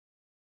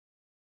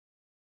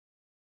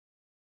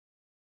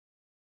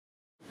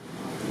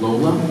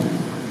Lola,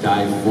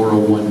 dive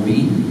 401B,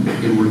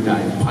 inward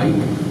dive pike,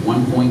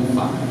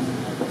 1.5.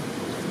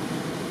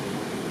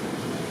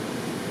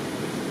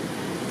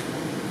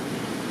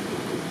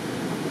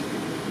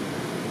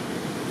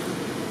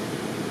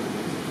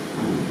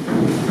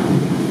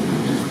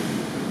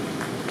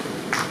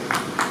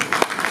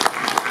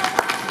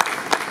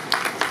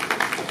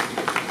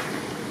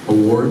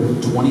 Award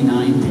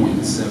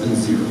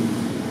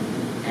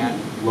 29.70. At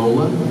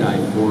Lola,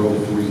 dive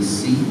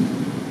 403C,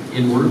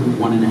 inward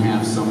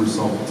 1.5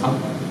 somersault tuck,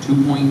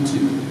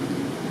 2.2.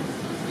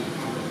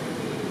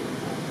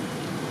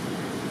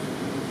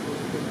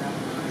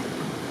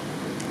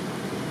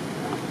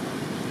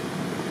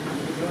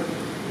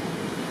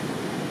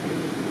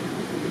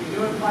 If you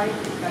do a fight,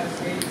 it's got to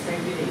stay the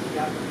same day.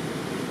 Yep.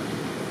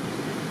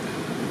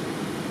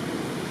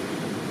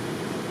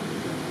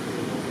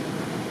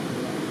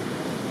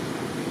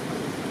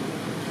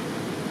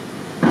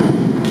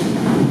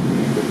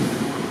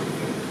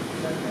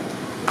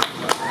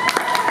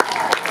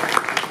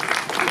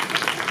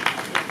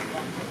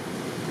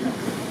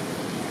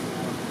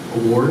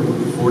 Award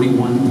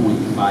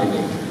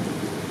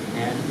 41.58.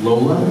 At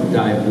Lola,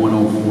 dive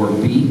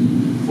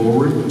 104B,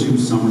 forward 2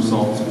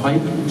 somersaults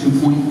pike,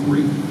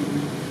 2.3.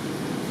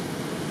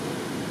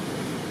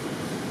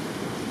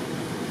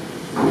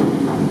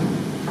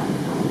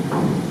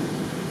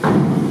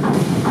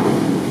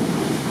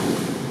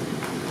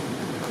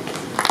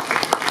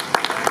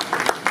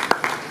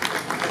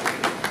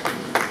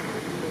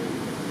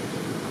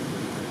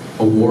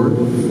 Award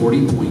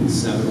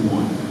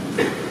 40.71.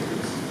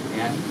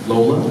 At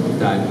Lola,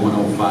 dive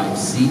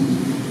 105C,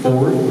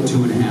 forward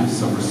 2.5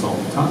 somersault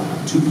tuck,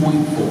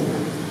 2.4.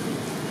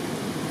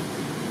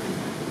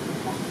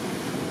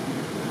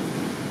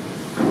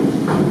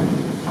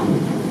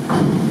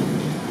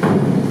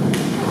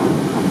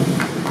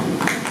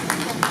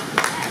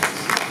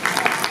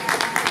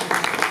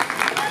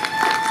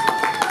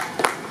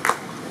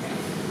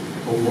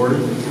 Award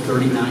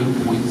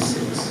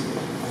 39.6.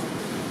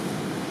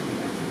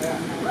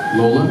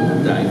 Lola,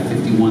 dive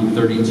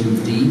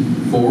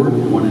 5132D, forward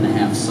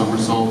 1.5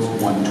 somersaults,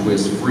 1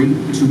 twist free,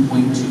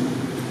 2.2.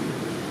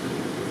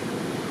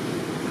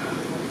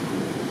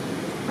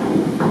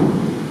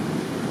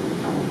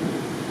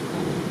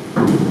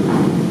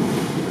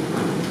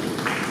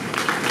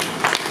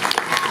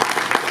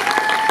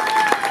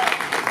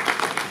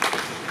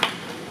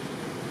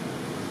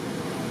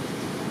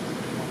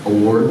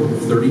 Award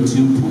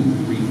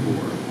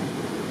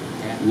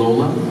 32.34. At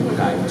Lola,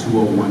 dive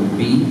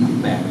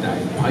 201B, back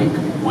dive pike,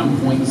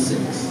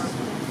 1.6.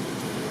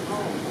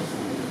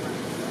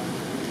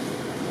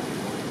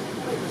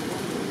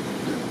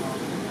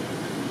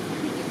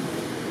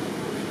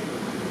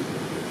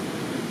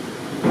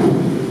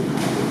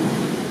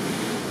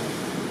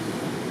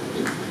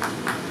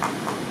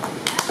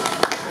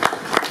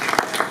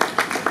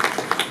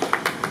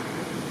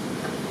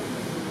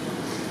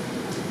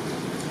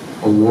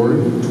 Award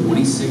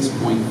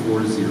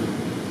 26.40.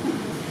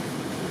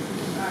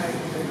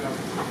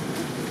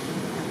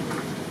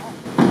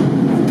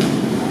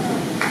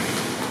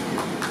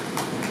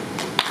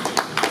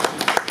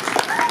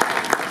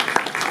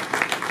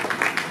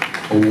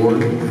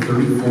 Award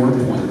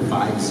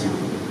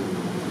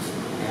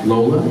 34.50.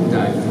 Lola,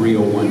 dive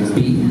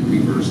 301B,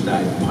 reverse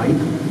dive pike,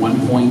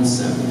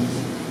 1.7.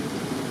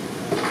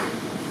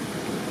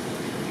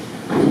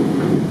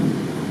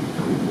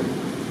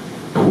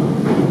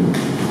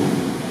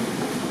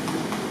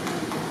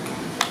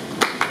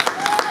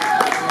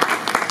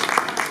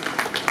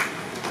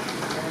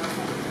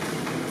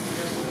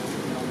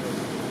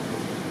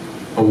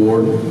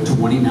 Award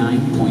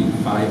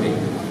 29.58.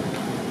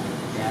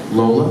 At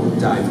Lola,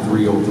 dive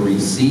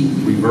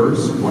 303C,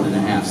 reverse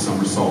 1.5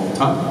 somersault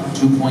tuck,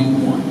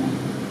 2.1.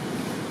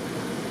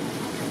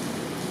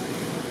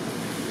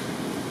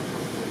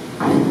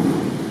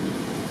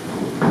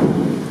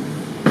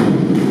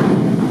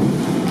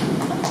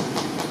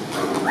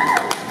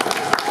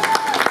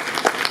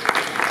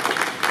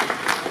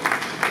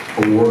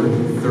 Award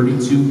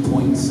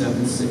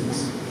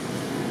 32.76.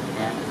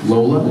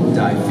 Lola,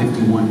 dive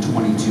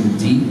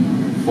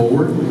 5122D,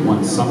 forward,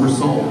 1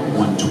 somersault,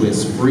 1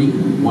 twist free,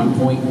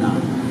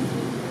 1.9.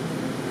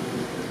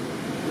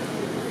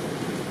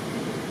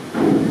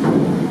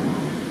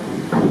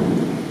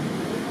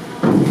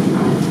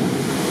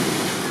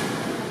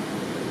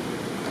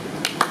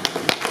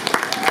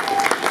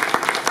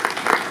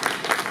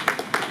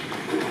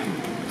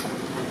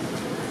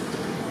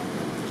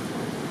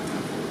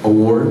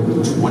 Award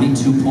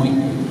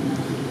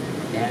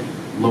 22.8. At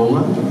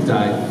Lola,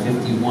 dive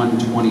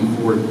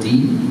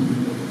 5124D,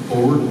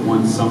 forward,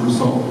 1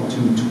 somersault,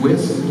 2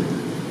 twists,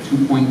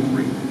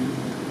 2.3.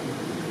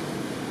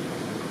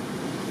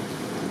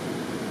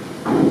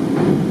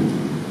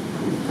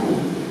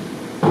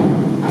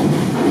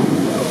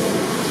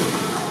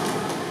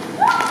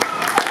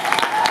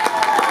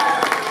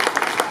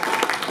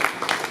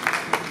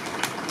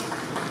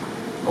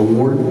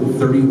 Award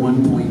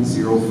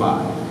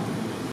 31.05.